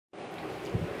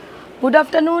Good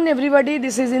afternoon everybody,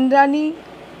 this is Indrani.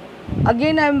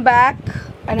 Again I am back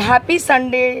and happy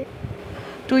Sunday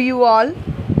to you all.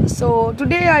 So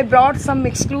today I brought some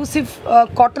exclusive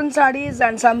cotton sarees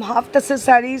and some half tussar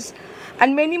sarees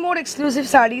and many more exclusive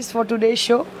sarees for today's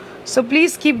show. So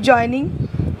please keep joining.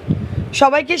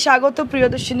 সবাইকে স্বাগত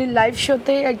প্রিয়দর্শিনীর live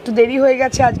শোতে। একটু দেরি হয়ে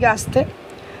গেছে আজকে আসতে,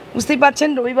 বুঝতেই পারছেন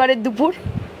রবিবারের দুপুর,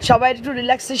 সবাই একটু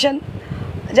রিল্যাক্সেশন।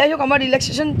 যাই হোক, আমার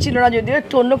রিল্যাক্সেশন ছিল না, যদিও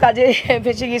একটু অন্য কাজে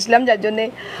ফেসে গিয়েছিলাম, যার জন্যে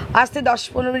আসতে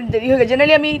 10-15 মিনিট দেরি হয়ে গেছে।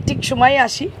 জেনারেলি আমি ঠিক সময়ে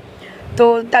আসি, তো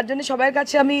তার জন্য সবার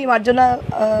কাছে আমি মার্জনা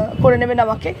করে নেবেন,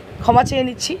 আমাকে ক্ষমা চেয়ে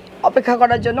নিচ্ছি অপেক্ষা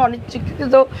করার জন্য,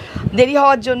 অনিচ্ছাকৃত দেরি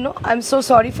হওয়ার জন্য। I am so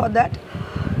sorry for that.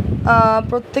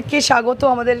 প্রত্যেককে স্বাগত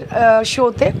আমাদের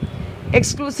শোতে,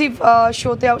 এক্সক্লুসিভ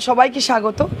শোতে সবাইকে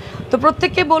স্বাগত। তো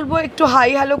প্রত্যেককে বলবো একটু হাই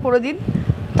হ্যালো করে দিন,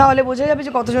 তাহলে বোঝা যাবে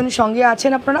যে কতজন সঙ্গে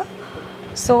আছেন আপনারা।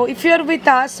 So if you are with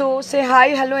us, so say hi,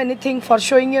 hello, anything for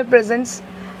showing your presence.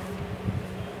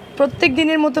 প্রত্যেক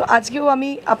দিনের মতো আজকেও আমি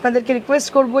আপনাদেরকে রিকোয়েস্ট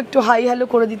করব একটু হাই হ্যালো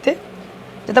করে দিতে,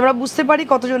 যাতে আমরা বুঝতে পারি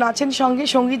কতজন আছেন সঙ্গে।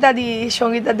 সঙ্গীতা দি,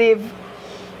 সঙ্গীতা দেব,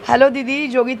 হ্যালো দিদি।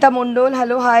 যোগিতা মণ্ডল,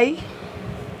 hello, high.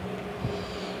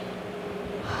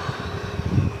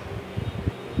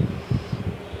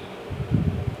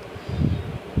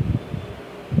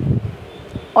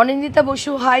 Anindita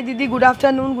Basu, high দিদি, গুড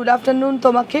আফটারনুন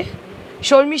তোমাকে।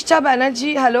 Sharmistha Banerjee,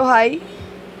 hello, high.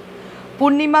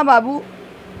 Purnima Babu,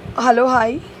 hello,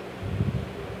 high.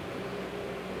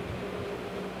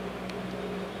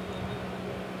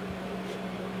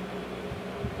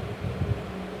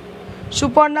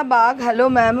 Suparna bug, hello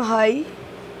ma'am, high.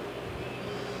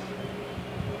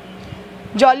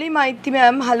 Jolly Maiti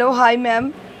ma'am, hello, hi ma'am.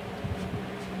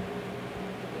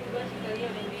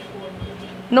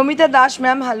 Namita Das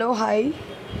ma'am, hello, high.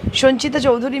 Sanchita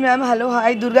Chowdhury ma'am, hello,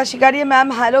 high. Durga শিকারিয়া ma'am,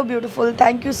 hello, beautiful,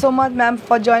 thank you so much ma'am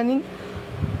for joining.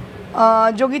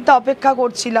 Yogita, অপেক্ষা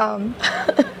করছিলাম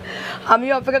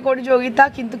আমিও অপেক্ষা করি যোগিতা,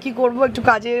 কিন্তু কি করব, একটু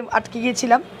কাজে আটকে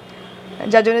গিয়েছিলাম,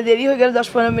 যার জন্য দেরি হয়ে গেল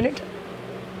 10-15 মিনিট।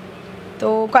 তো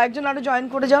কয়েকজন আরও জয়েন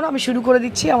করে যাও, আমি শুরু করে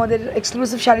দিচ্ছি আমাদের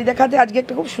এক্সক্লুসিভ শাড়ি দেখাতে। আজকে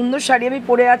একটা খুব সুন্দর শাড়ি আমি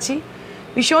পরে আছি,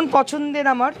 ভীষণ পছন্দের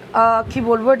আমার। কি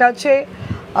বলবো, এটা হচ্ছে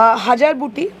হাজার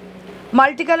বুটি,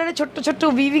 মাল্টি কালারের ছোট্ট ছোট্ট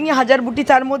উইভিংয়ে হাজার বুটি,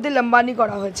 তার মধ্যে লম্বানি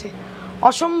করা হয়েছে।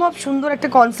 অসম্ভব সুন্দর একটা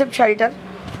কনসেপ্ট শাড়িটার,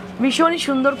 ভীষণই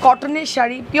সুন্দর কটনের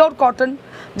শাড়ি, পিওর কটন।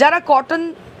 যারা কটন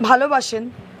ভালোবাসেন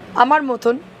আমার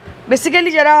মতন,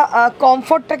 বেসিক্যালি যারা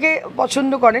কমফর্টটাকে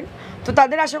পছন্দ করেন, তো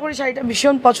তাদের আশা করি শাড়িটা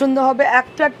ভীষণ পছন্দ হবে।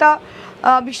 একটা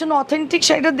ভীষণ অথেন্টিক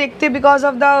শাড়িটা দেখতে, because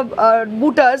of the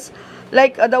বুটার্স,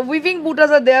 like the weaving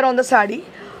বুটার্স R there on the sari,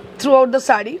 through out the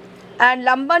sari, and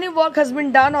Lambani work has been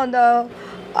done on the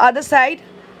other side,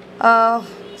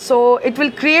 so it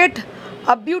will create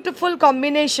a beautiful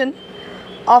combination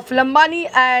of lambani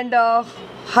and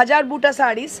hajar buta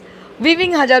sarees,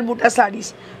 weaving hajar buta sarees.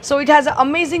 So it has an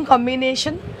amazing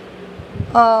combination.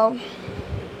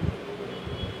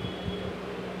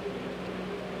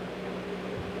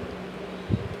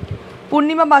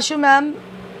 Purnima Basu ma'am,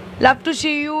 love to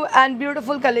see you and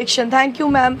beautiful collection. Thank you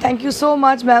ma'am, thank you so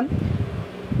much ma'am.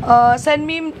 Send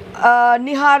me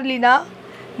Nihar Lina,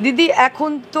 দিদি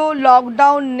এখন তো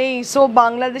lockdown নেই, so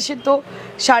বাংলাদেশে তো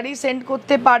sari send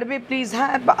করতে পারবে please?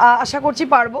 হ্যাঁ, আশা করছি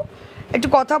পারবো, একটু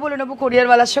কথা বলে নেবো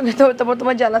কোরিয়ারওয়ালার সঙ্গে। তো তারপর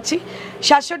তোমায় জানাচ্ছি।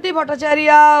 শাশ্বতী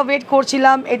ভট্টাচার্যা, ওয়েট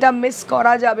করছিলাম, এটা মিস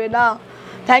করা যাবে না।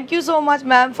 Thank you so much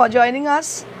ma'am for joining us.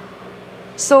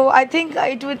 So I think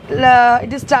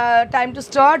it is time to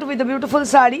start with the beautiful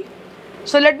sari.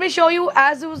 So let me show you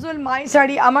as usual মাই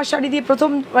শাড়ি। আমার শাড়ি দিয়ে প্রথম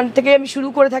থেকে আমি শুরু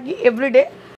করে থাকি everyday.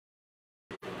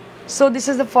 So this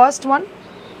is the first one.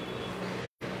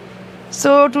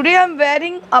 So today I'm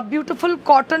wearing a beautiful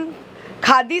cotton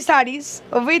khadi sarees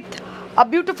with a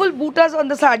beautiful bootas on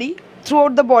the saree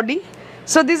throughout the body.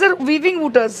 So these are weaving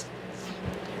bootas.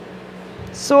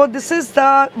 So this is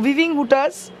the weaving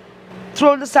bootas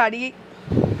throughout the saree,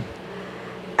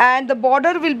 and the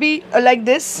border will be like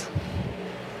this.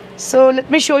 So let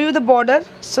me show you the border.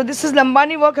 So this is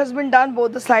lambani work has been done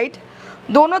both the side.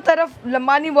 दोनों तरफ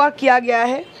Lambani work किया गया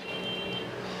है,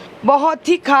 बहुत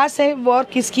ही खास है work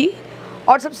इसकी।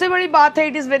 और सबसे बड़ी बात है,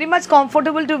 it is very much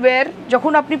comfortable to where.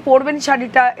 যখন আপনি পরবেন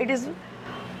শাড়িটা, it is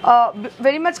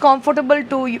very much comfortable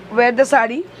to where the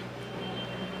sari.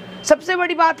 सबसे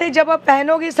बड़ी बात है, जब आप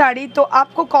पहनोगे साड़ी तो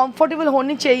आपको कंफर्टेबल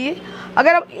होनी चाहिए।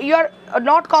 अगर आप you are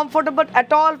not comfortable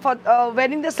at all for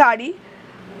wearing the sari,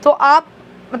 तो आप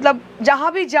मतलब जहाँ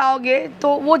भी जाओगे तो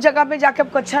वो जगह पे जाके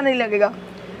आपको अच्छा नहीं लगेगा।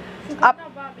 आप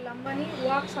लंबानी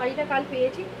वर्क শাড়িটা কাল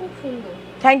পেয়েছি, খুব সুন্দর।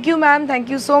 Thank you ma'am, thank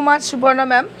you so much Suborna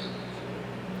ma'am.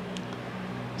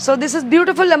 So this is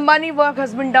beautiful lambani work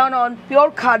has been done on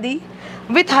pure khadi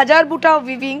with hajar buta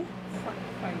weaving,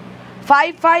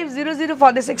 5500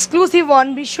 for this exclusive one.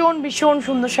 ভীষণ ভীষণ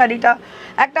সুন্দর শাড়িটা,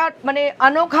 একটা মানে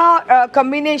অনোখা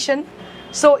combination.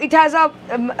 So it has a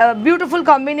beautiful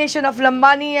combination of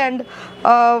lambani and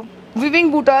weaving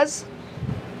buttas.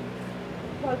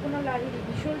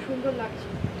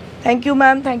 Thank you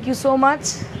ma'am, thank you so much.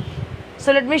 So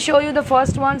let me show you the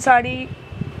first one sari.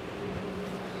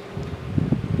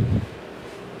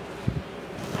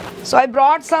 So I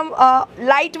brought some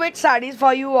lightweight sarees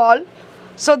for you all.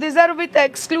 So these are with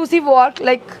exclusive work,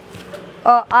 like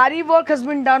आरी work has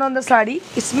been done on the sari.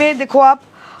 इसमें देखो आप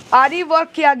आरी work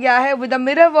किया गया है with a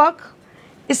mirror work.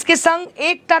 इसके संग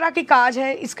एक तरह की काज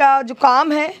है, इसका जो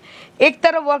काम है एक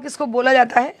तरह वर्क इसको बोला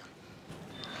जाता है.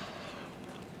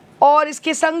 और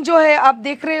इसके संग जो है आप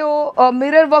देख रहे हो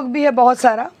मिरर वर्क भी है बहुत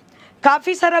सारा,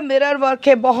 काफ़ी सारा मिरर वर्क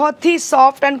है. बहुत ही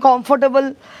सॉफ्ट एंड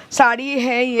कंफर्टेबल साड़ी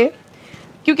है ये,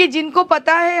 क्योंकि जिनको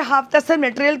पता है हाफ तसर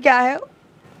मटेरियल क्या है.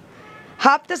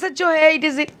 हाफ तसर जो है it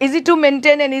is easy to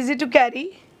maintain and easy to carry,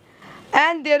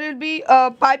 and there will be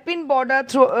piping border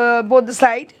through both the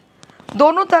side.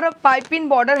 दोनों तरफ पाइपिंग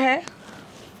बॉर्डर है.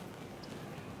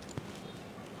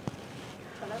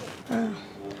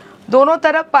 दोनों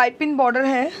तरफ पाइपिंग बॉर्डर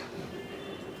है,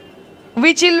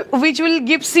 which will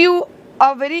gives you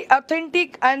a very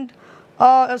authentic and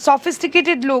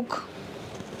sophisticated look.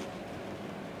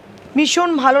 ভীষণ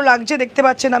ভালো লাগছে দেখতে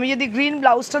পাচ্ছেন. আমি যদি গ্রিন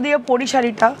ব্লাউজটা দিয়ে পরি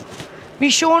শাড়িটা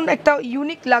ভীষণ একটা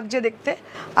ইউনিক লাগছে দেখতে.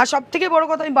 আর সবথেকে বড়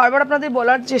কথা আমি বারবার আপনাদের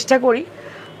বলার চেষ্টা করি,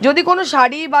 যদি কোনো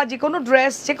শাড়ি বা যে কোনো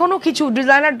ড্রেস, যে কোনো কিছু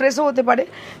ডিজাইনার ড্রেসও হতে পারে,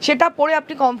 সেটা পরে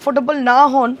আপনি কমফোর্টেবল না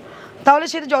হন তাহলে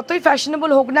সেটা যতই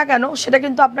ফ্যাশনেবল হোক না কেন সেটা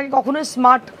কিন্তু আপনাকে কখনোই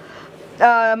স্মার্ট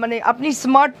মানে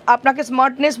আপনাকে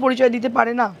স্মার্টনেস পরিচয় দিতে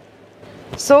পারে না.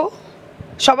 সো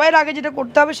সবার আগে যেটা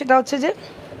করতে হবে সেটা হচ্ছে যে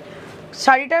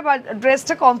শাড়িটা বা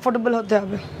ড্রেসটা কমফোর্টেবল হতে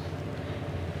হবে.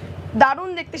 দারুণ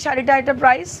দেখতে শাড়িটা. এটা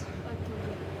price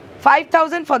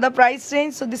 5000 for the price range.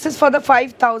 So this is for the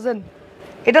 5000.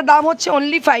 এটার দাম হচ্ছে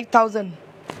অনলি 5000.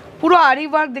 পুরো আরি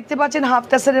ওয়ার্ক দেখতে পাচ্ছেন হাফ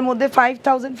তাসারের মধ্যে.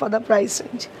 5000 for the price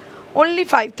range, only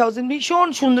 5000. ভীষণ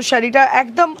সুন্দর শাড়িটা,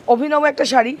 একদম অভিনব একটা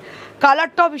শাড়ি.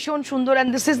 কালারটাও ভীষণ সুন্দর.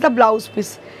 And this is the blouse piece.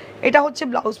 এটা হচ্ছে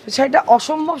ব্লাউজ পিস. শাড়িটা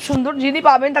অসম্ভব সুন্দর. যিনি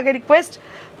পাবেন তাকে রিকোয়েস্ট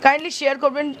কাইন্ডলি শেয়ার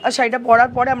করবেন শাড়িটা পরার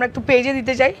পরে. আমরা একটু পেজে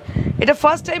দিতে চাই. এটা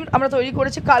ফার্স্ট টাইম আমরা তৈরি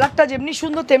করেছি. কালারটা যেমনি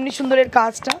সুন্দর তেমনি সুন্দর এর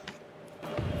কাজটা.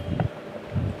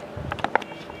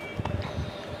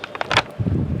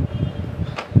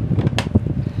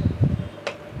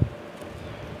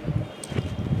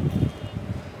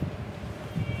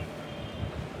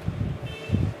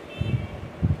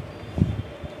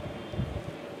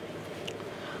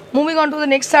 Moving on to the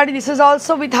next saree. This is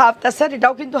also with half tasar.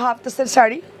 এটাও কিন্তু half tasar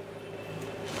saree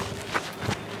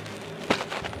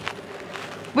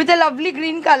with a lovely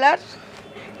green color.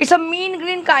 It's a mean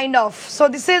green kind of. So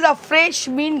this is a fresh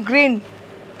mean green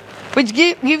which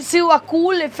gives you a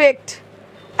cool effect.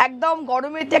 একদম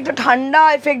গরমেতে একটা ঠান্ডা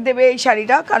effect দেবে এই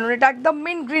শাড়িটা, কারণ এটা একদম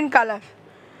মিন green colour.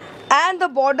 And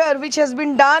the border which has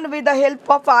been done with the help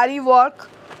of ari work,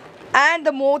 and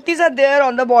the motis are there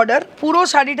on the border. পুরো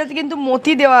শাড়িটাতে কিন্তু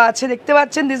মতি দেওয়া আছে দেখতে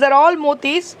পাচ্ছেন. These are all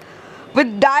motis with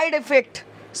dyed effect.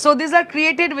 So these are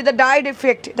created with a dyed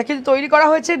effect. এটা কিন্তু তৈরি করা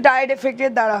হয়েছে dyed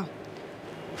effect-এর দ্বারা.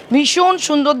 ভীষণ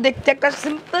সুন্দর দেখতে একটা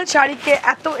সিম্পল শাড়িকে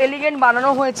এত এলিগেন্ট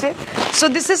বানানো হয়েছে. So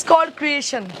this is called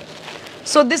creation.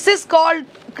 So this is called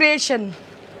creation.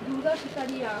 Durga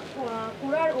শিকারিয়া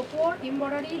পুরার ওপর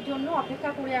এমব্রয়ডারির জন্য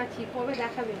অপেক্ষা করে আছি, কবে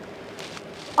দেখাবেন?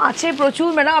 আছে প্রচুর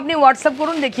ম্যাডাম, আপনি হোয়াটসঅ্যাপ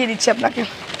করুন, দেখিয়ে দিচ্ছি আপনাকে.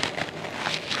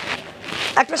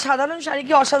 একটা সাধারণ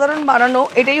শাড়িকে অসাধারণ বানানো,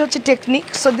 এটাই হচ্ছে technique.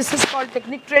 So this is called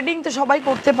technique. Trading তো সবাই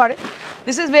করতে পারে.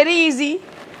 This is very easy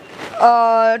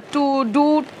to do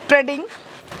trading,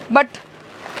 but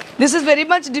this is very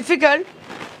much difficult.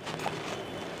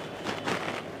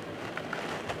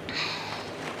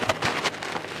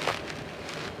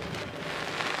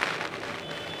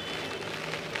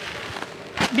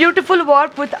 Beautiful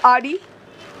work with Ari.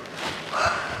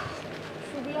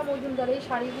 সুবিলা Majumdar, এই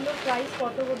শাড়িগুলোর প্রাইস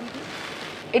কত গো দিদি?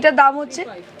 এটার দাম হচ্ছে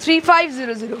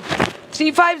 3500.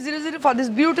 3500 ফর দিস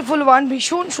বিউটিফুল ওয়ান.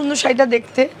 ভীষণ সুন্দর শাড়িটা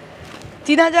দেখতে.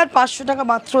 3500 টাকা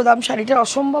মাত্র দাম শাড়িটার.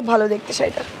 অসম্ভব ভালো দেখতে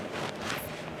শাড়িটা.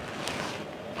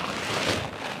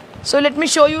 So let me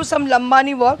show you some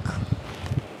lambani work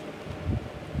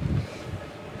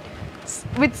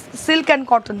with silk and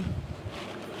cotton.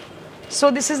 So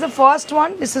this is the first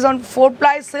one. This is on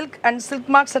 4-ply silk and silk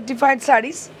mark certified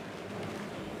sarees.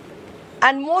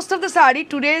 And most of the saree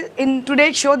today in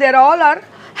today's show, they all are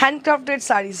handcrafted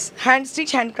sarees, hand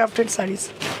stitch handcrafted sarees.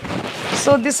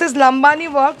 So this is lambani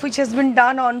work which has been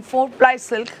done on 4-ply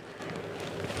silk.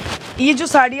 ये जो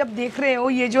साड़ी आप देख रहे हो,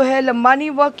 ये जो है Lambani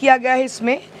work किया गया है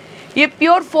इसमें. ये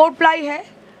प्योर 4-ply है.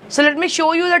 So let me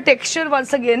show you the texture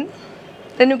once again,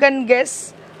 then you can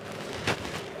guess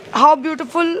how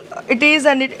beautiful it is,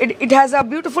 and it has a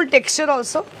beautiful texture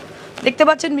also. দেখতে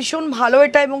পাচ্ছেন ভীষণ ভালো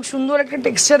এটা এবং সুন্দর একটা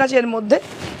টেক্সচার আছে এর মধ্যে।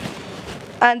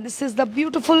 and this is the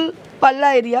beautiful পাল্লা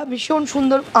এরিয়া, ভীষণ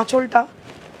সুন্দর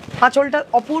আঁচলটা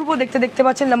অপূর্ব দেখতে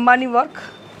পাচ্ছেন, লম্বানি ওয়ার্ক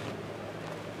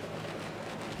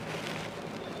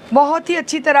बहुत ही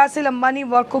अच्छी तरह से लंबानी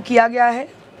वर्क को किया गया है।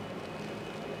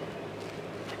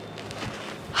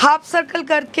 हाफ सर्कल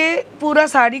करके पूरा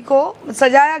শাড়ি को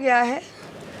सजाया गया है।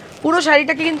 পুরো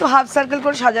শাড়িটাকে কিন্তু হাফ সার্কেল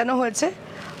করে সাজানো হয়েছে।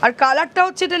 আর কালারটা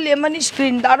হচ্ছে এটা লেমনিশ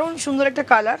গ্রিন, দারুণ সুন্দর একটা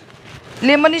কালার,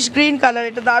 লেমনিশ গ্রিন কালার,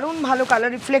 এটা দারুণ ভালো কালার,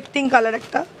 রিফ্লেক্টিং কালার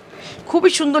একটা,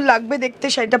 খুবই সুন্দর লাগবে দেখতে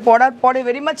শাড়িটা পরার পরে।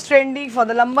 Very much trendy for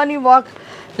the Lambani work.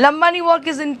 Lambani work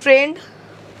is in trend,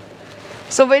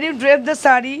 so when you drape the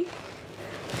sari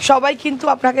সবাই কিন্তু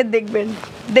আপনাকে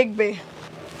দেখবে,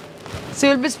 so you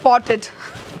will be spotted.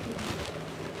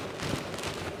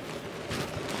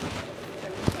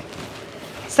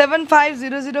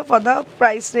 $7500 for the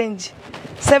price range.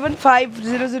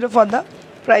 7500 for the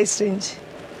price range.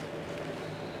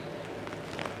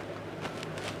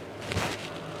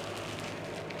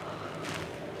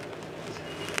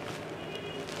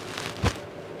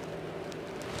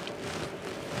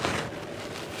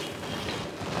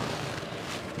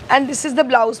 And this is the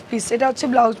blouse piece. এটা হচ্ছে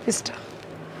blouse piece টা।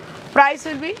 Price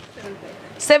will be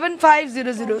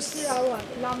 7500.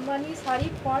 Lambani sari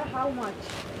for how much?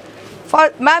 For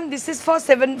ma'am, this is for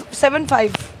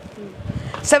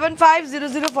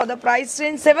 7500 for the price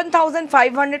range,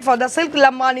 7500 for the silk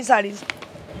lambani sarees.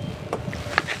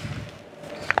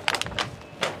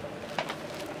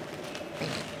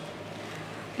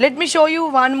 Let me show you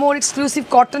one more exclusive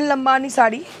cotton lambani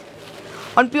sari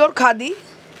on pure khadi.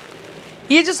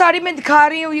 ये जो साड़ी मैं दिखा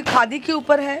रही हूँ ये खादी के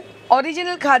ऊपर है,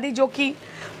 ओरिजिनल खादी, जो कि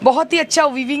बहुत ही अच्छा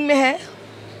वीविंग में है।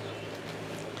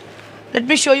 Let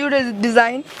me show you the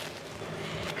design.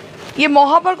 ये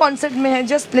মহাপার কনসেপ্ট में है।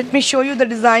 Just let me show you the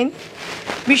design.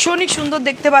 ভীষণই সুন্দর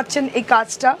দেখতে পাচ্ছেন এই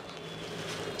কাজটা।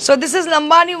 So this is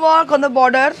Lambani work on the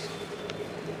border,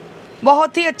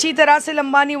 बहुत ही अच्छी तरह से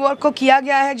लंबानी वर्क को किया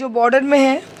गया है जो बॉर्डर में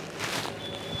है।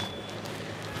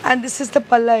 एंड दिस इज़ द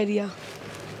पल्ला एरिया।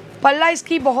 पल्ला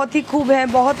इसकी बहुत ही खूब है,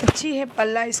 बहुत अच्छी है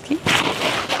पल्ला इसकी।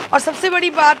 और सबसे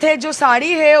बड़ी बात है जो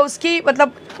साड़ी है उसकी मतलब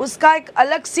उसका एक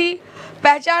अलग सी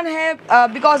पहचान है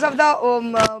बिकॉज ऑफ द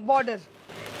बॉर्डर।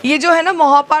 ये जो है ना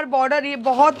मोहापार बॉर्डर, ये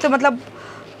बहुत मतलब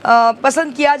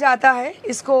पसंद किया जाता है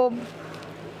इसको,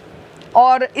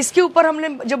 और इसके ऊपर हमने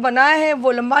जो बनाया है वो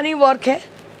लंबानी वर्क है।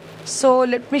 So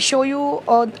let me show you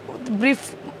brief.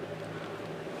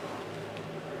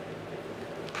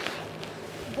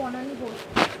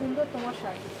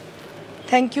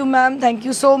 Thank you ma'am, thank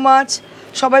you so much.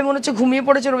 সবাই মনে হচ্ছে ঘুমিয়ে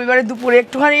পড়েছে রবিবারের দুপুরে,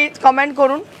 একটুখানি কমেন্ট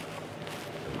করুন।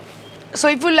 So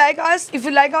if you like us, if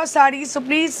you like our sari, so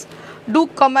please do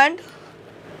comment.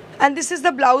 And this is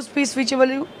the blouse piece whichever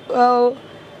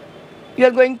you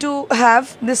are going to have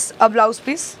this blouse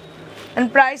piece, and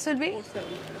price will be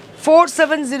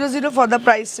 4700 for the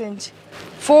price range।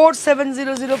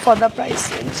 4700 for the price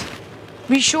range।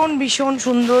 ভীষণ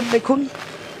সুন্দর দেখুন,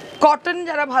 cotton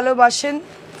যারা ভালোবাসেন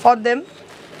for them,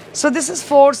 so this is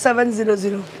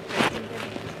 4700।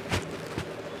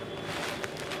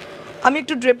 আমি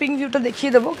একটু draping ভিউটা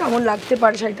দেখিয়ে দেবো কেমন লাগতে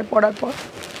পারে শাড়িটা পরার পর।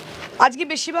 আজকে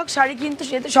বেশিরভাগ শাড়ি কিন্তু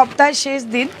সেটা সপ্তাহের শেষ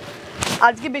দিন,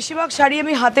 আজকে বেশিরভাগ শাড়ি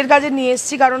আমি হাতের কাজে নিয়ে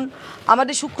এসেছি, কারণ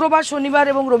আমাদের শুক্রবার, শনিবার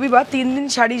এবং রবিবার 3 দিন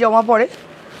শাড়ি জমা পড়ে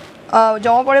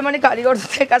মানে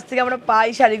কারিগরদের কাছ থেকে আমরা পাই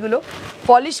শাড়িগুলো,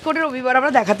 পলিশ করে রবিবার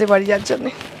আমরা দেখাতে পারি যার জন্য।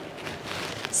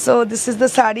 So this is the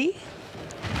sari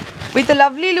with a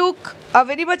lovely look, a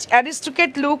very much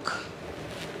aristocrat look.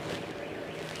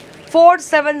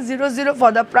 4700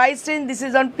 for the price range. This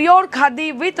is on pure khadi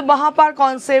with mahapar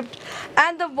concept,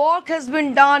 and the work has been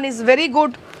done is very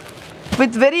good,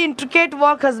 with very intricate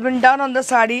work has been done on the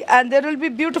sari, and there will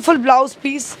be beautiful blouse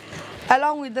piece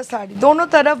along with the sari। दोनों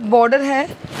तरफ border है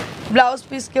blouse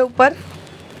piece के ऊपर।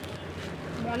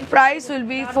 price will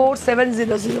be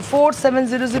 4700।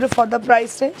 4700 for the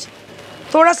price range।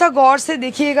 थोड़ा सा गौर से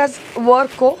देखिएगा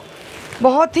work को,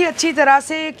 बहुत ही अच्छी तरह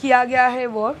से किया गया है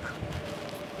work.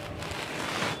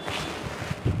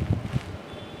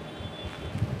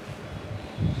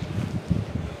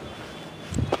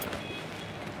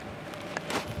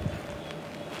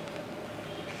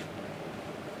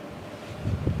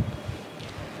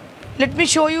 Let me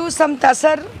show you some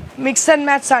tasar mix and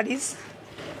match sarees।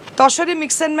 তসরে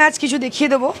mix and match কিছু দেখিয়ে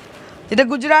দেবো, যেটা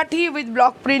Gujarati with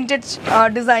block printed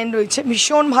design রয়েছে।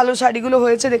 ভীষণ ভালো শাড়িগুলো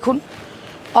হয়েছে দেখুন,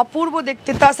 অপূর্ব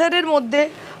দেখতে। তাসারের মধ্যে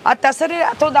আর তাছাড়া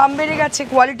এত দাম বেড়ে গেছে,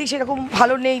 কোয়ালিটি সেরকম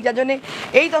ভালো নেই, যার জন্যে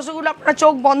এই তসরগুলো আপনারা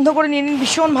চোখ বন্ধ করে নিয়ে নিন।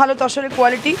 ভীষণ ভালো তসরের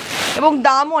কোয়ালিটি এবং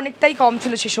দামও অনেকটাই কম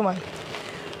ছিল সে সময়।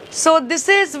 So this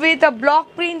is with a block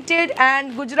printed and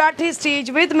Gujarati stitch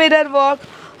with mirror work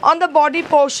on the body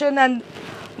portion, and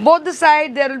both the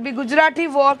side there will be Gujarati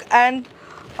work and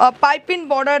a piping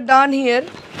border done here.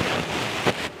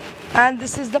 And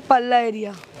this is the palla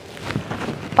area.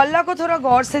 पल्ला को थोड़ा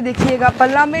गौर से देखिएगा।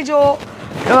 पल्ला में जो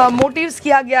motives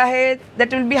किया गया है that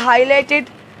will be highlighted.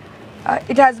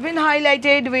 It has been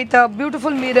highlighted with a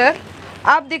beautiful mirror.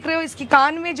 आप देख रहे हो इसकी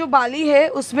कान में जो बाली है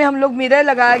उसमें हम लोग मिरर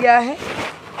लगाया गया है,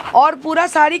 और पूरा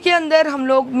साड़ी के अंदर हम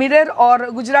लोग मिरर और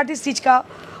गुजराती स्टिच का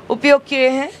उपयोग किए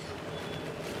हैं।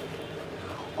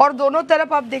 और दोनों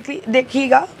तरफ आप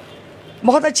देखिएगा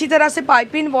बहुत अच्छी तरह से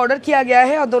पाइपिंग बॉर्डर किया गया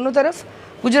है और दोनों तरफ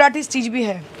गुजराती स्टिच भी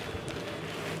है।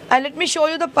 And let me show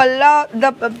you the palla,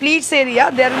 the pleats area.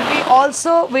 There will be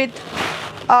also with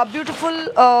beautiful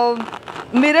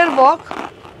mirror work.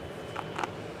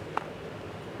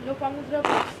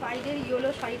 সাইডের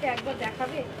ইয়েলো শাড়িটা একবার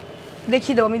দেখাবে?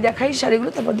 দেখিয়ে দাও, আমি দেখাই শাড়িগুলো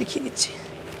তারপর দেখিয়ে দিচ্ছি।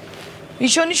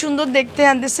 ভীষণই সুন্দর দেখতে।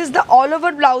 and this is the all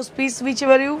over blouse piece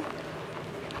whichever you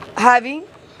having.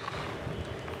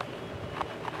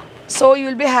 So you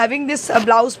will be having this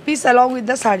blouse piece along with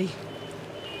the sari.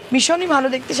 ভীষণই ভালো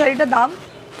দেখতে শাড়িটার দাম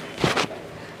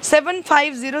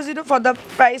 7500 for the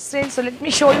price range. So let me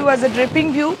show you as a dripping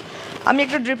view. আমি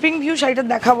একটা dripping view শাড়িটা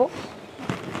দেখাবো।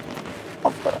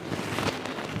 Of করো।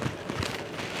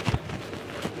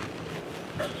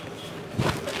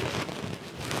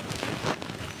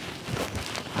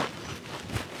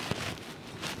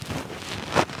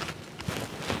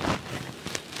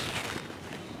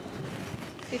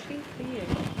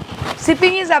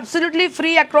 Shipping is absolutely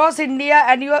free across India,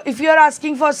 and if you are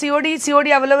asking for COD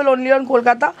available only on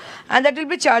Kolkata, and that will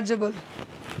be chargeable.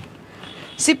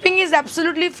 Shipping is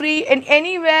absolutely free in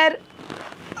anywhere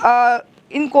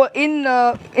in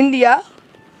India,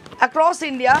 across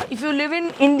India. If you live in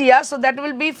India, so that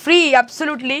will be free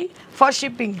absolutely for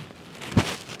shipping.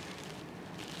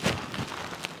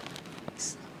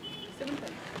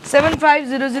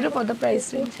 7500 for the price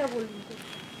range.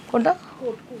 কোনটা?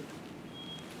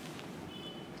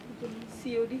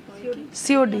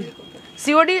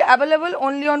 COD available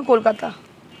only on Kolkata.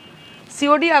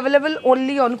 COD available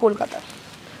only on Kolkata.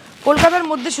 কলকাতার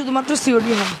মধ্যে শুধুমাত্র COD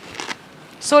হয়।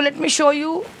 So let me show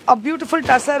you a beautiful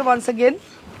tussar once again.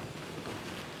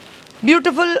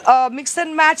 Beautiful mix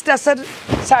and match tussar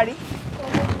sari.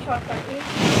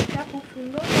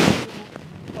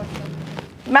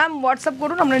 Ma'am WhatsApp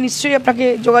করুন, আমরা নিশ্চয়ই আপনাকে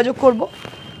যোগাযোগ করব।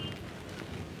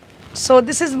 So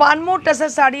this is one more tussar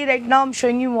sari right now I'm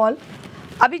showing you all.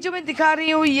 अभी जो मैं दिखा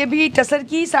रही हूँ ये भी टसर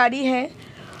की साड़ी है।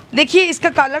 देखिए इसका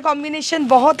कलर कॉम्बिनेशन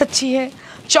बहुत अच्छी है,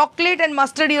 चॉकलेट एंड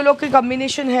मस्टर्ड येलो की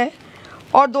कॉम्बिनेशन है,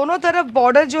 और दोनों तरफ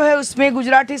बॉर्डर जो है उसमें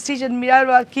Gujarati stitch and mirror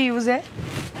work की यूज़ है।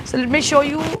 So let me show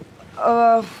you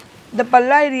the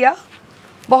पल्ला एरिया।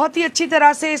 बहुत ही अच्छी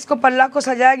तरह से इसको पल्ला को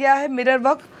सजाया गया है मिरर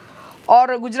वर्क और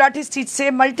गुजराती स्टिच से।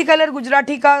 मल्टी कलर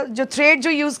गुजराती का जो थ्रेड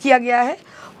जो यूज़ किया गया है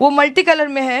वो मल्टी कलर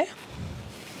में है।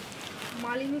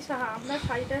 মালিনী সাহা, আপনার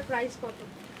শাড়িটার প্রাইস কত?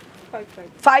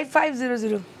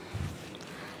 5500।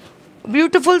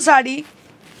 বিউটিফুল শাড়ি,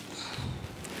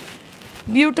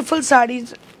 বিউটিফুল শাড়ি,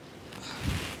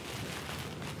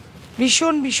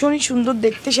 ভীষণই সুন্দর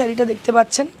দেখতে শাড়িটা দেখতে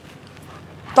পাচ্ছেন।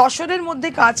 তসরের মধ্যে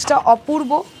কাজটা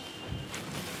অপূর্ব।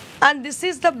 and this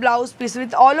is the blouse piece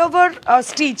with all over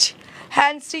stitch,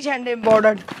 hand stitch and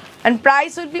embroidered, and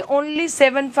price will be only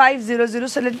 7500.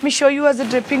 so let me show you as a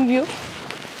dripping view.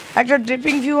 একটা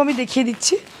ড্রিপিং ভিউ আমি দেখিয়ে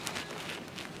দিচ্ছি।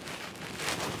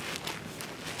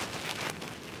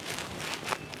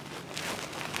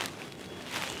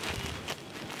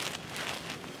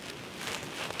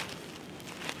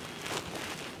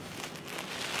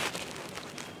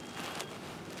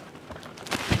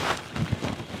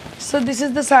 So this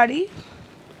is the sari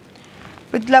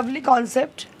with lovely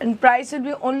concept, and price will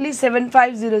be only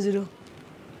 7500.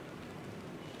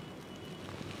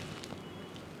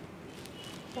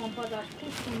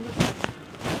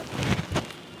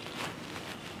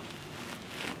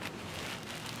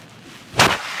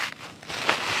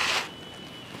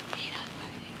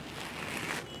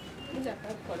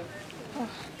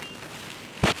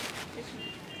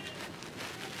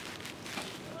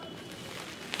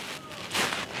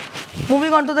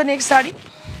 Moving on to the next sari.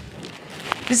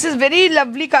 This is very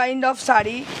lovely kind of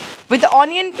sari with the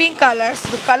onion pink colors.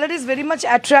 The color is very much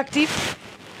attractive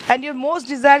and your most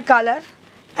desired color,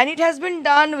 and it has been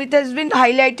done with, has been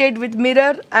highlighted with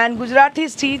mirror and Gujarati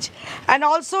stitch, and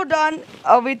also done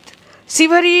with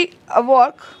silvery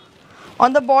work on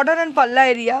the border and palla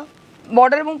area.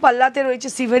 Border এবং পাল্লাতে রয়েছে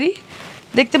সিভারি।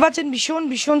 দেখতে পাচ্ছেন ভীষণ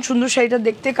ভীষণ সুন্দর শাড়িটা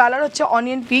দেখতে। Colour হচ্ছে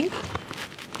অনিয়ন পিঙ্ক,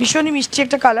 ভীষণই মিষ্টি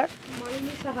একটা কালার।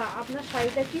 আপনার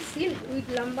শাড়িটা কি সিল্ক উইথ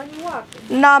লাম্বানি ওয়ার্ক?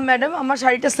 না ম্যাডাম, আমার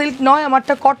শাড়িটা সিল্ক নয়,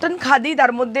 আমারটা কটন খাদি,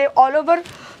 তার মধ্যে অল ওভার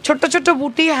ছোট্ট ছোট্ট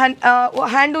বুটি,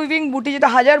 হ্যান্ড উইভিং বুটি, যেটা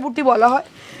হাজার বুটি বলা হয়,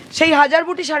 সেই হাজার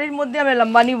বুটি শাড়ির মধ্যে আমার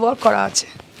লাম্বানি ওয়ার্ক করা আছে।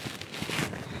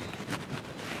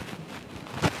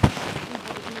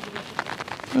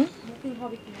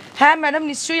 হ্যাঁ ম্যাডাম,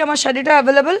 নিশ্চয়ই আমার শাড়িটা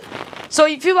available. So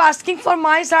if you asking for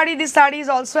my sari, this sari is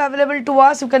also available to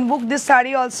us. You can book this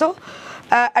sari also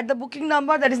at the booking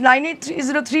number, that is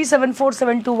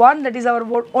 9830374721. That is our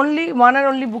only one and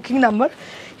only booking number.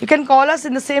 You can call us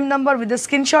in the same number with the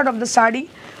screenshot of the sari,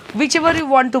 whichever you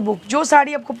want to book. जो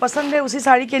साड़ी आपको पसंद है उसी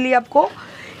साड़ी के लिए आपको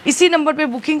इसी number पे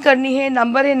बुकिंग करनी है।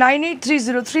 नंबर है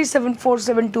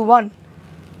 9830374721.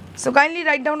 So kindly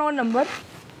write down our number,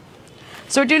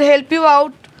 so it will help you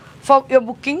out for your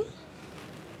booking,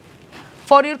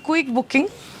 for your quick booking.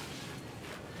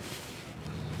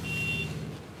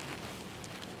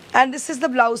 And this is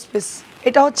the blouse piece.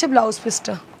 এটা হচ্ছে ব্লাউজ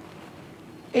পিসটা,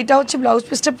 এটা হচ্ছে ব্লাউজ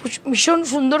পিসটা, ভীষণ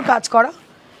সুন্দর কাজ করা।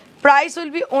 Price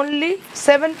will be only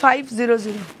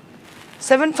 7500,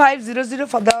 7500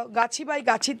 for the Gachhi by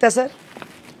Gachhi তাসার।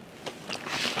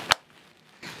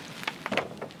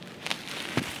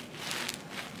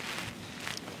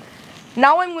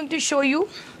 Now I'm going to show you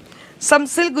some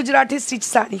silk Gujarati stitch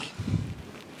sari.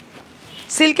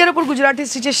 সিল্কের ওপর গুজরাটি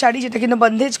স্টিচের শাড়ি, যেটা কিনা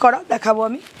বন্ধেজ করা, দেখাবো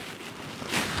আমি।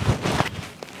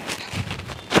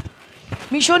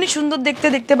 ভীষণই সুন্দর দেখতে,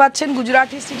 দেখতে পাচ্ছেন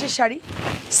গুজরাটি স্টিচের শাড়ি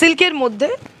সিল্কের মধ্যে,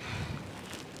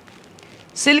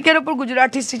 সিল্কের ওপর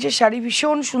গুজরাটি স্টিচের শাড়ি,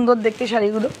 ভীষণ সুন্দর দেখতে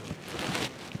শাড়িগুলো।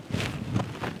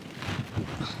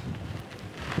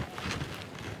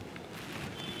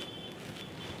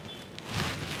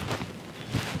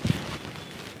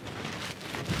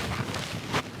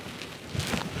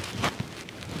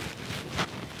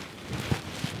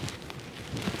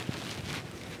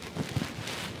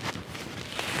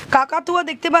 কাকাতুয়া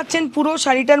দেখতে পাচ্ছেন, পুরো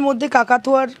শাড়িটার মধ্যে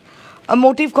কাকাতুয়ার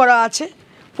মোটিভ করা আছে,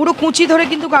 পুরো কুচি ধরে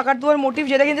কিন্তু কাকাতুয়ার মোটিভ,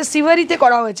 যেটা কিন্তু সিভারিতে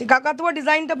করা হয়েছে। কাকাতুয়া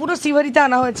ডিজাইনটা পুরো সিভারিতে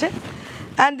আনা হয়েছে।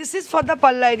 And this is for the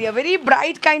পাল্লা area, very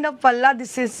bright kind of পাল্লা।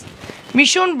 দিস ইজ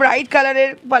ভীষণ ব্রাইট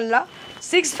কালারের পাল্লা।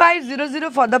 6500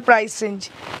 for the price range,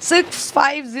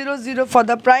 6500 for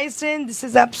the price range. This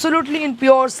is absolutely in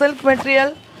pure silk material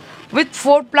with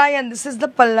 4 ply, and this is the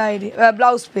palla area,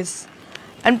 blouse piece.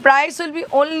 And price will be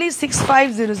only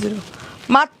 6500,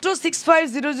 মাত্র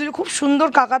 6500। খুব সুন্দর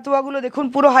কাকাতুয়াগুলো দেখুন,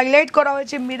 পুরো highlight করা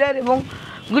হয়েছে mirror এবং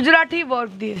Gujarati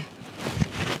work দিয়ে।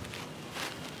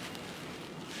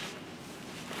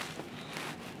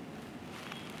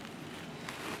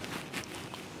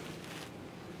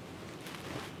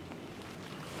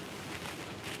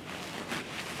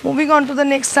 Moving on to the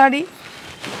next saree.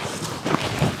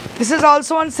 This is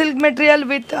also on silk material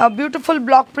with a beautiful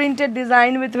block printed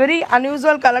design with very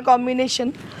unusual color combination,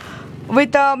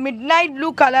 with a midnight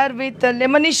blue color with a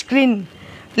lemonish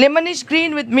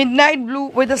green with midnight blue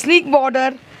with a sleek border,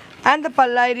 and the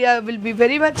palla area will be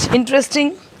very much interesting.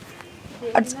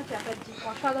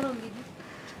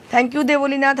 Thank you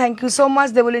Devolina, thank you so much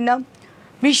Devolina.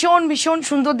 ভীষণ ভীষণ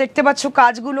সুন্দর দেখতে পাচ্ছ,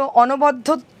 কাজগুলো অনবদ্য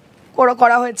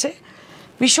করা হয়েছে,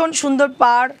 ভীষণ সুন্দর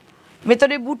পাড়,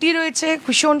 ভেতরে বুটি রয়েছে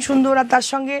ভীষণ সুন্দর, আর তার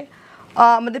সঙ্গে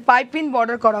আমাদের পাইপিং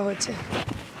বর্ডার করা হয়েছে।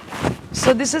 So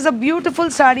this is a beautiful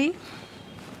sari.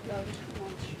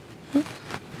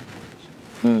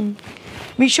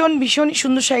 ভীষণ ভীষণই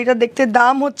সুন্দর শাড়িটা দেখতে।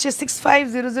 দাম হচ্ছে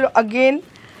 6500 again,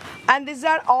 and this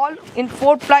R all in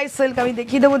 4 ply silk. আমি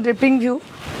দেখিয়ে দেবো ড্রেপিং ভিউ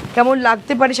কেমন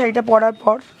লাগতে পারে শাড়িটা পরার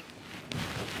পর।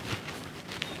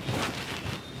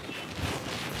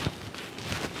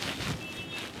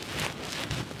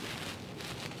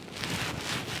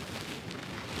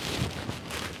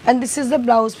 And this is the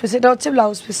blouse piece, এটা হচ্ছে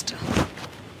ব্লাউজ পিসটা।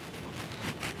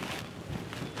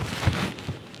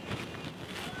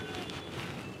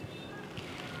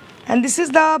 And this is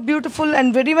the beautiful and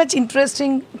very much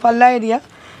interesting palla area,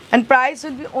 and price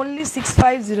will be only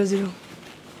 6500.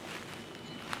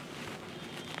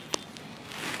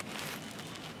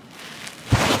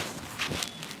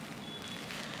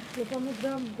 এটা আমরা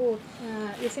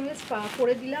SMS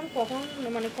করে দিলাম, কখন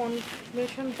মানে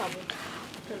কনফার্মেশন পাবো?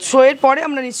 শো এর পরে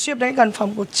আমরা নিশ্চয়ই আপনাকে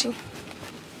কনফার্ম করছি।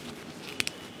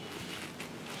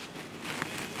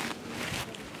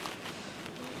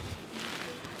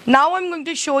 Now I'm going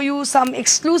to show you some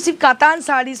exclusive Katan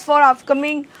sarees for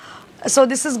upcoming, so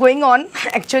this is going on,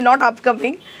 actually not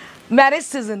upcoming, marriage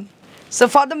season. So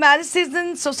for the marriage season,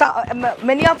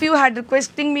 many of you had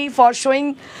requesting me for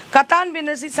showing Katan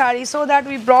Banarasi sari, so that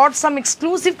we brought some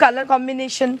exclusive color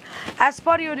combination as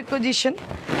per your requisition.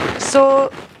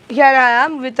 So here I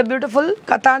am with a beautiful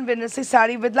Katan Banarasi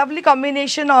sari with lovely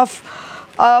combination of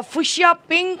fuchsia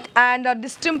pink and a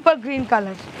distemper green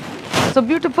color. So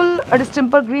beautiful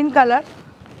distemper green color.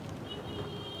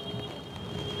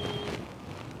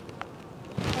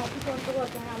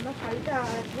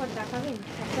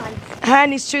 হ্যাঁ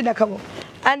নিশ্চয়ই দেখাবো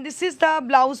and this is the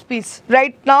blouse piece.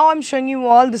 Right now I'm showing you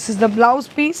all, this is the blouse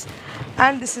piece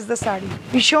and this is the sari.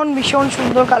 ভীষণ ভীষণ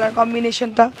সুন্দর colour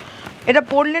কম্বিনেশনটা, এটা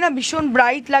পরলে না ভীষণ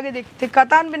ব্রাইট লাগে দেখতে।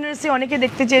 কাতান বেনারসি অনেকে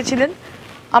দেখতে চেয়েছিলেন,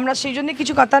 আমরা সেই জন্য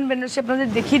কিছু কাতান বেনারসি আপনাদের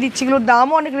দেখিয়ে দিচ্ছি। এগুলোর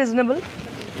দামও অনেক reasonable.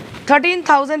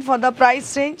 13,000 for the price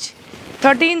range,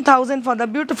 13,000 for the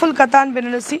beautiful কাতান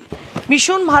বেনারসি।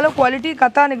 ভীষণ ভালো কোয়ালিটির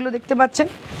কাতান, এগুলো দেখতে পাচ্ছেন।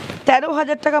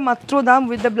 13,000 টাকা মাত্র দাম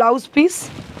with the blouse piece.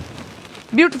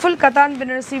 Beautiful কাতান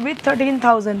বেনারসি উইথ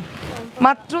 13,000,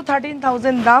 মাত্র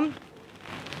 13,000 দাম।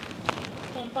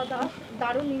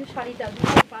 দারুণ নীল শাড়িটা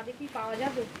বাদে কি পাওয়া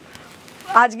যাবে?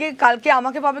 আজকে কালকে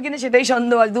আমাকে পাবে কিনা সেটাই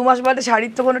সন্দেহ। 2 মাস বাদে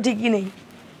শাড়ির তো কোনো ঠিকই নেই।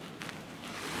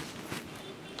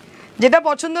 যেটা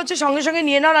পছন্দ হচ্ছে সঙ্গে সঙ্গে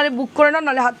নিয়ে নাও, নাহলে বুক করে নাও,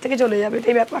 নাহলে হাত থেকে চলে যাবে,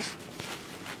 এটাই ব্যাপার।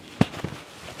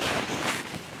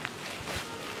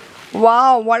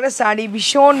 ওয়াও হোয়াট আ শাড়ি,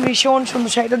 ভীষণ ভীষণ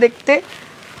সুন্দর শাড়িটা দেখতে।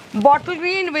 Bottle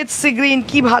green with sea green,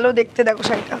 কি ভালো দেখতে দেখো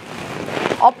শাড়িটা।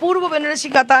 অপূর্ব বেনারসি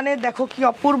কাতানের দেখো কি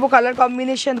অপূর্ব কালার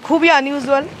কম্বিনেশন, খুবই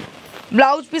আনইউজুয়াল।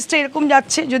 ব্লাউজ পিসটা এরকম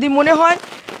যাচ্ছে, যদি মনে হয়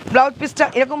ব্লাউজ পিসটা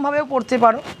এরকমভাবেও পরতে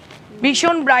পারো,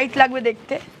 ভীষণ ব্রাইট লাগবে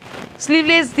দেখতে।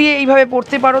 স্লিভলেস দিয়ে এইভাবে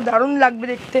পরতে পারো, দারুণ লাগবে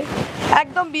দেখতে।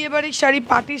 একদম বিয়েবাড়ির শাড়ি,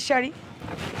 পার্টির sari.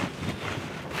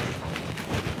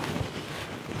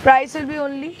 Price will be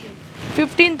only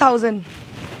 15,000,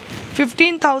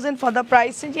 15,000 for the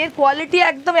price range. এর কোয়ালিটি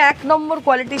একদম 1 নম্বর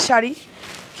কোয়ালিটির শাড়ি,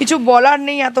 কিছু বলার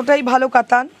নেই, এতটাই ভালো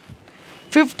কাতান।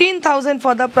 15,000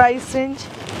 for the price range,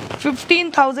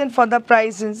 15,000 for the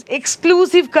price range.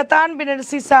 Exclusive Katan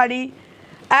Banarasi sari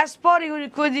as per your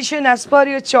requisition, as per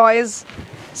your choice.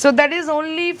 So that is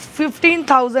only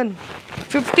 15,000,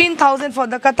 15,000 for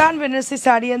the Katan Banarasi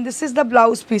sari, and this is the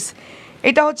blouse piece.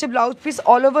 এটা হচ্ছে blouse piece,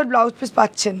 all over blouse piece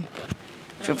পাচ্ছেন।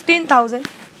 15,000,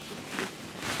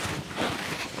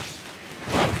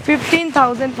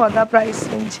 15,000 for the price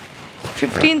range,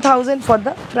 15,000 for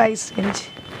the price range.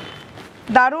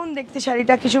 দারুণ দেখতে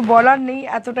শাড়িটা, কিছু বলার নেই,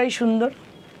 এতটাই সুন্দর।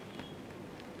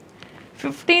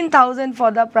 15,000 for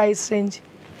the price range.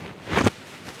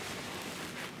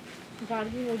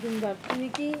 Gargi Majumdar, তুমি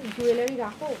কি জুয়েলারি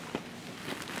রাখো?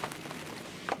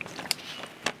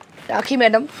 রাখি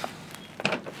madam.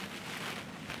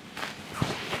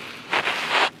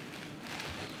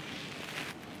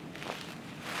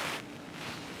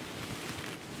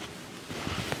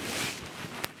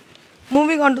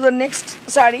 Moving on to the next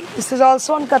saree. This is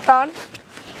also on Katan.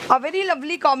 A very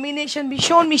lovely combination,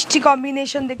 ভীষণ মিষ্টি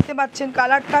কম্বিনেশন দেখতে পাচ্ছেন।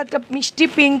 কালারটা একটা মিষ্টি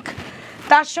পিঙ্ক,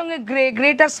 তার সঙ্গে গ্রে,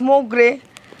 গ্রেটা স্মোক গ্রে,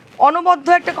 অনবদ্য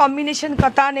একটা কম্বিনেশন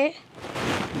কাতানে।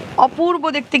 অপূর্ব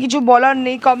দেখতে, কিছু বলার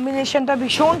নেই, কম্বিনেশনটা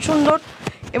ভীষণ সুন্দর।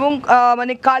 এবং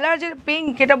মানে কালার যে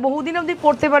পিঙ্ক, এটা বহুদিন অবধি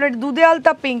পরতে পারে। দুধে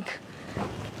আলতা পিঙ্ক,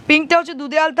 পিঙ্কটা হচ্ছে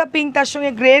দুধে আলতা পিঙ্ক, তার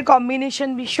সঙ্গে গ্রের কম্বিনেশন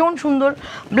ভীষণ সুন্দর।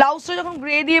 ব্লাউজটা যখন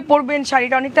গ্রে দিয়ে পরবেন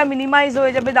শাড়িটা অনেকটা মিনিমাইজ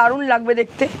হয়ে যাবে, দারুণ লাগবে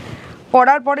দেখতে।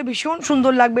 পরার পরে ভীষণ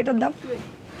সুন্দর লাগবে। এটার দাম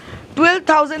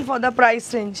 12,000 for the price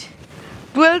range,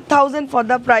 12,000 for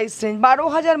the price range.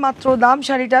 12,000 মাত্র দাম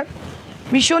শাড়িটার,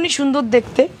 ভীষণই সুন্দর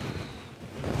দেখতে।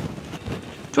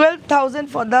 12,000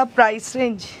 ফর দ্য প্রাইস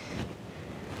রেঞ্জ,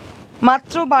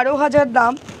 মাত্র 12,000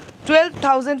 দাম,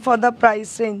 12,000 ফর দ্য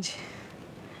প্রাইস রেঞ্জ।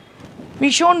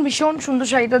 ভীষণ ভীষণ সুন্দর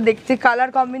শাড়িটা দেখতে,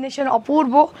 কালার কম্বিনেশন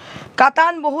অপূর্ব।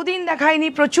 কাতান বহুদিন দেখায়নি,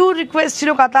 প্রচুর রিকোয়েস্ট ছিল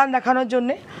কাতান দেখানোর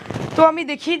জন্যে, তো আমি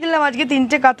দেখিয়ে দিলাম আজকে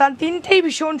 3টে কাতান। 3টেই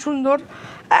ভীষণ সুন্দর,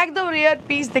 একদম রেয়ার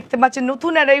পিস দেখতে পাচ্ছেন,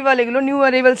 নতুন অ্যারাইভাল, এগুলো new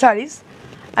arrival saris.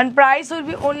 And price will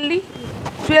be only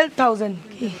 12,000।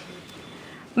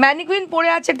 Mannequin পরে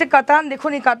আছে একটা কাতান,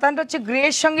 দেখুন এই কাতানটা হচ্ছে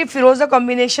গ্রের সঙ্গে ফিরোজা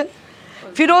combination,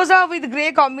 Firoza with grey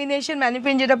combination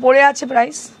mannequin যেটা পরে আছে।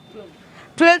 প্রাইস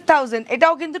 12,000,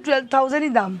 এটাও কিন্তু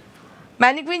 12,000ই দাম।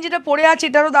 ম্যানিকুইন যেটা পরে আছে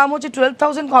এটারও দাম হচ্ছে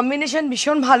 12,000। কম্বিনেশন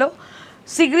ভীষণ ভালো,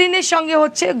 সি গ্রিনের সঙ্গে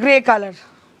হচ্ছে গ্রে কালার।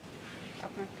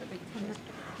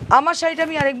 আমার শাড়িটা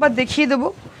আমি আরেকবার দেখিয়ে দেবো,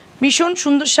 ভীষণ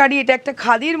সুন্দর শাড়ি। এটা একটা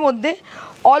খাদির মধ্যে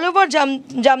অল ওভার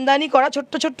জামদানি করা,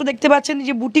 ছোট্ট ছোট্ট দেখতে পাচ্ছেন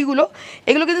যে বুটিগুলো,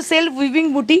 এগুলো কিন্তু সেলফ উইভিং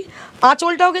বুটি।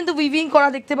 আঁচলটাও কিন্তু উইভিং করা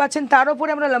দেখতে পাচ্ছেন, তার উপরে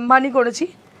আমরা লম্বানি করেছি।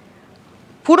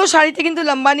 পুরো শাড়িতে কিন্তু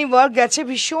লম্বানি ওয়ার্ক গেছে,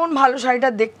 ভীষণ ভালো শাড়িটা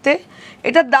দেখতে।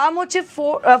 এটার দাম হচ্ছে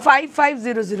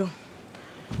 5500,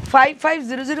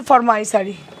 5500 for my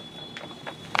sari.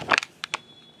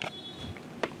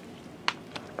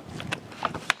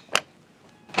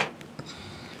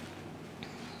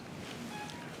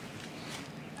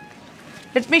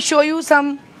 Let me show you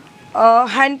some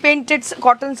hand painted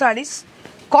cotton sarees.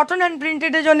 Cotton hand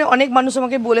printed এর জন্য অনেক মানুষ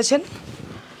আমাকে বলেছেন,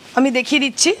 আমি দেখিয়ে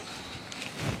দিচ্ছি।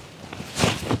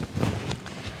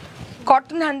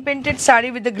 Cotton hand painted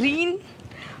saree with the green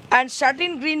and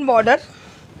satin green border,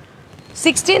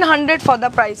 1600 for the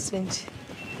price range.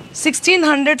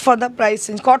 1600 for the price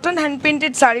range. Cotton hand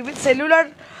painted saree with cellular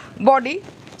body,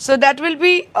 so that will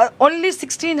be only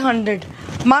 1600.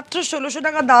 মাত্র 1600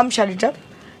 টাকা দাম শাড়িটা।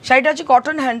 শাড়িটা হচ্ছে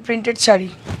cotton hand printed sari.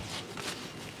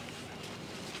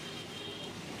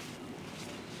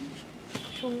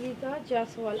 Sangeeta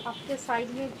Jaiswal, आपके side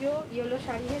में जो yellow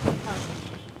sari है दिखा।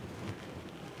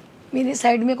 मेरी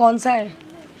साइड में कौन सा है?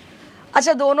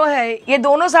 अच्छा दोनों है, ये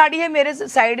दोनों साड़ी है मेरे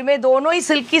साइड में, दोनों ही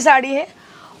सिल्क की साड़ी है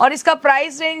और इसका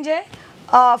प्राइस रेंज है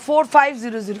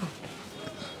 4500।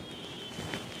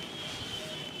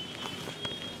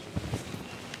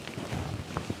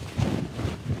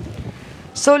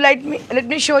 So let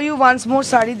me show you once more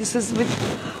saree. This is with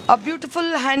a beautiful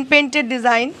hand painted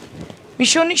design.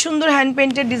 ভীষণই সুন্দর হ্যান্ড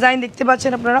পেইন্টেড ডিজাইন দেখতে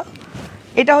পাচ্ছেন আপনারা।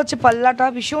 এটা হচ্ছে পাল্লাটা,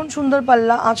 ভীষণ সুন্দর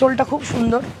পাল্লা, আঁচলটা খুব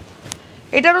সুন্দর।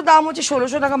 এটারও দাম হচ্ছে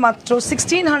 1600 টাকা মাত্র,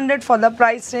 1600 for the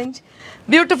price range.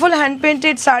 Beautiful hand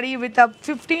painted sari with a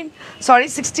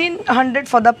 1600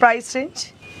 for the price range.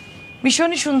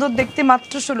 ভীষণই সুন্দর দেখতে,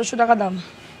 মাত্র 1600 টাকা দাম।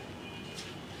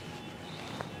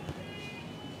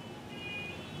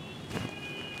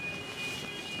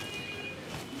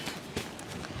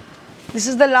 This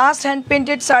is the last hand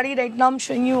painted saree right now I'm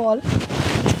showing you all.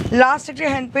 Last একটা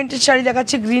হ্যান্ড পেইন্টেড শাড়ি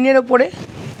দেখাচ্ছি গ্রিনের ওপরে,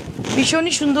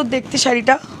 ভীষণই সুন্দর দেখতে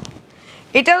শাড়িটা।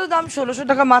 এটারও দাম 1600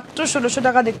 টাকা মাত্র, 1600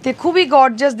 টাকা দেখতে, খুবই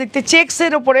গর্জাস দেখতে,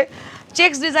 চেক্সের ওপরে,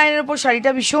 চেক্স ডিজাইনের ওপর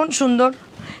শাড়িটা ভীষণ সুন্দর।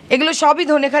 এগুলো সবই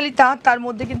ধনেখালি তাঁত, তার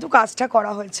মধ্যে কিন্তু কাজটা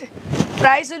করা হয়েছে।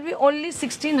 প্রাইস উইল বি অনলি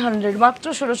 1600, মাত্র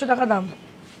 1600 টাকা দাম।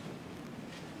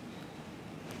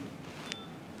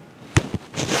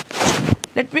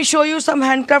 Let me show you some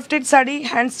handcrafted saree,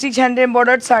 hand stitch, hand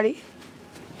embroidered saree.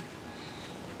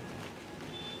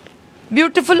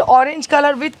 Beautiful orange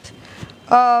color with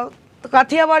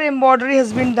Kathiawar embroidery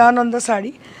has been done on the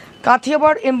saree.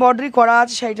 Kathiawar embroidery করা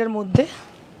আছে শাড়িটার মধ্যে।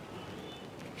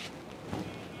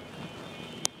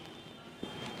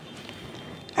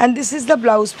 And this is the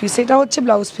blouse piece. এটা হচ্ছে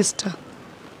blouse পিসটা।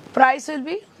 Price will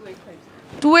be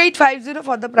 2850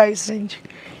 for the price range.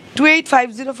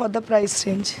 2850 for the price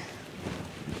range.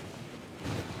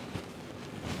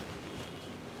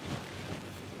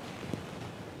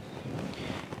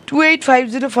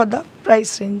 $2850 for the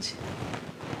price range.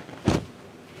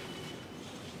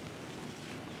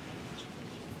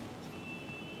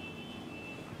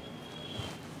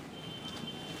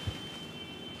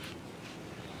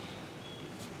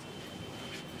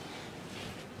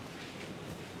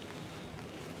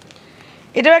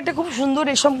 এটাও একটা খুব সুন্দর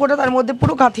রেশম কোটা, তার মধ্যে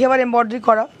পুরো কাঁথিয়াবার এমব্রয়ডারি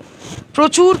করা,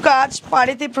 প্রচুর কাজ,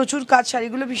 পাড়েতে প্রচুর কাজ।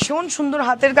 শাড়িগুলো ভীষণ সুন্দর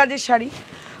হাতের কাজের শাড়ি,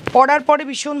 পরার পরে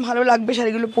ভীষণ ভালো লাগবে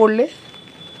শাড়িগুলো পরলে।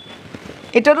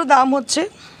 এটারও দাম হচ্ছে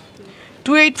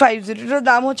 2850, এটারও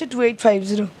দাম হচ্ছে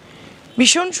 2850।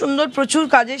 ভীষণ সুন্দর প্রচুর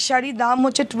কাজের শাড়ি, দাম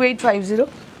হচ্ছে 2850।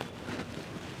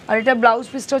 আর এটা ব্লাউজ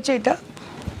পিসটা হচ্ছে এটা,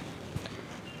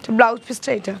 ব্লাউজ পিসটা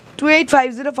এটা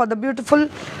 2850 ফর দ্য বিউটিফুল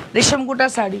রেশম কোটা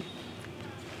sari.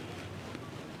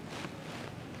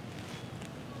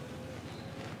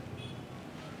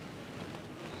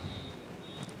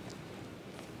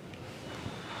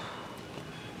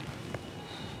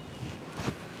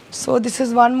 So this is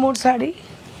one more saree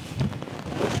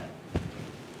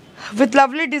with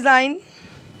lovely design.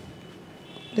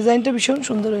 ডিজাইনটা ভীষণ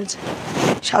সুন্দর হয়েছে,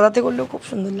 সাদাতে করলেও খুব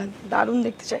সুন্দর লাগবে, দারুণ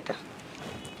দেখতে চাই এটা।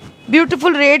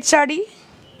 Beautiful red sari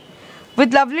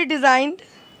with lovely design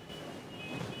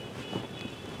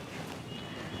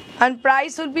and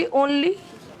price will be only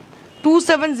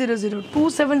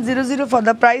 2700 for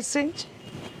the price range.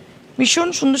 ভীষণ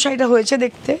সুন্দর শাড়িটা হয়েছে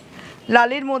দেখতে,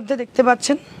 লালের মধ্যে দেখতে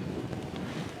পাচ্ছেন,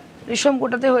 রেশম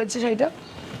কোটাতে হয়েছে শাড়িটা।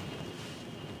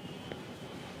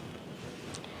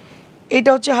 এটা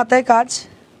হচ্ছে হাতায় কাজ,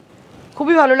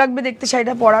 খুবই ভালো লাগবে দেখতে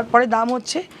শাড়িটা পরার পরে। দাম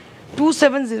হচ্ছে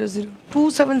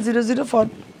 2700 ফর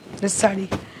দিস শাড়ি।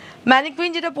 ম্যানিকুইন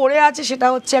যেটা পরে আছে সেটা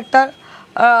হচ্ছে একটা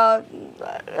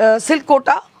সিল্ক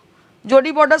কোটা,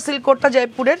 জরি বর্ডার সিল্ক কোটা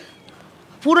জয়পুরের,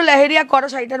 পুরো লেহেরিয়া করা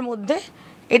শাড়িটার মধ্যে।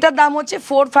 এটার দাম হচ্ছে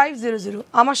 4500।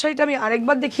 আমার শাড়িটা আমি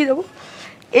আরেকবার দেখিয়ে দেবো।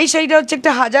 এই শাড়িটা হচ্ছে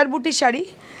একটা হাজার বুটির শাড়ি,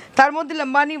 তার মধ্যে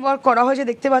লম্বানি ওয়ার্ক করা হয়েছে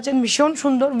দেখতে পাচ্ছেন, ভীষণ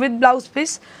সুন্দর উইথ ব্লাউজ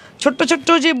পিস। ছোট্ট ছোট্ট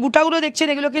যে বুটাগুলো দেখছেন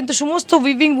এগুলো কিন্তু সমস্ত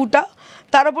উইভিং বুটা,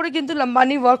 তার উপরে কিন্তু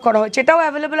লম্বানি ওয়ার্ক করা হয়েছে। এটাও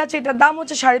অ্যাভেলেবেল আছে। এটার দাম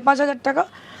হচ্ছে 5500 টাকা,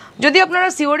 যদি আপনারা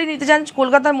সিওডি নিতে চান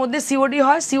কলকাতার মধ্যে সিওডি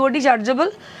হয়, সিওডি চার্জেবল,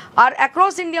 আর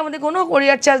অ্যাক্রস ইন্ডিয়া আমাদের কোনো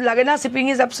কোরিয়ার চার্জ লাগে না, shipping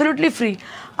is absolutely free.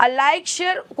 R like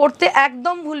share করতে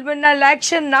একদম ভুলবেন না, লাইক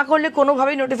শেয়ার না করলে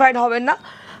কোনোভাবেই নোটিফাইড হবেন না।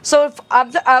 So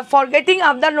for getting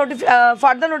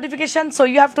further notification, so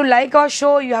you have to like our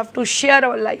show, you have to share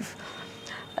our life.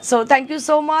 So thank you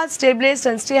so much, stay blessed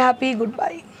and stay happy,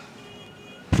 goodbye.